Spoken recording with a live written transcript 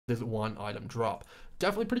there's one item drop.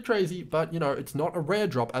 Definitely pretty crazy, but you know, it's not a rare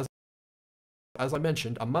drop. As I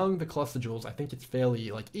mentioned, among the cluster jewels, I think it's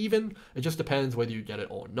fairly like even. It just depends whether you get it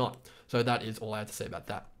or not. So that is all I have to say about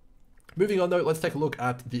that. Moving on though, let's take a look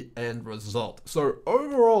at the end result. So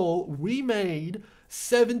overall, we made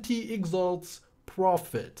 70 exalts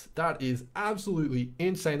profit. That is absolutely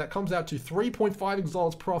insane. That comes out to 3.5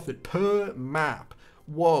 exalts profit per map.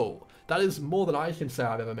 Whoa. That is more than I can say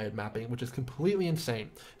I've ever made mapping, which is completely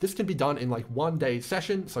insane. This can be done in like 1 day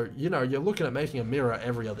session. So, you know, you're looking at making a mirror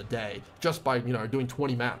every other day just by, you know, doing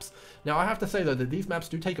 20 maps. Now, I have to say though that these maps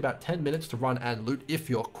do take about 10 minutes to run and loot if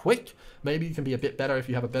you're quick. Maybe you can be a bit better if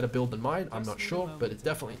you have a better build than mine. I'm not sure, but it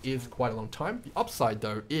definitely is quite a long time. The upside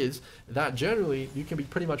though is that generally you can be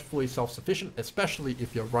pretty much fully self-sufficient, especially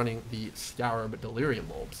if you're running the Scarab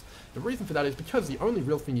Delirium orbs. The reason for that is because the only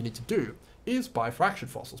real thing you need to do is buy fractured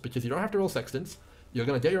fossils, because you don't have to roll sextants. You're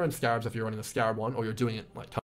going to get your own scarabs if you're running the scarab one, or you're doing it like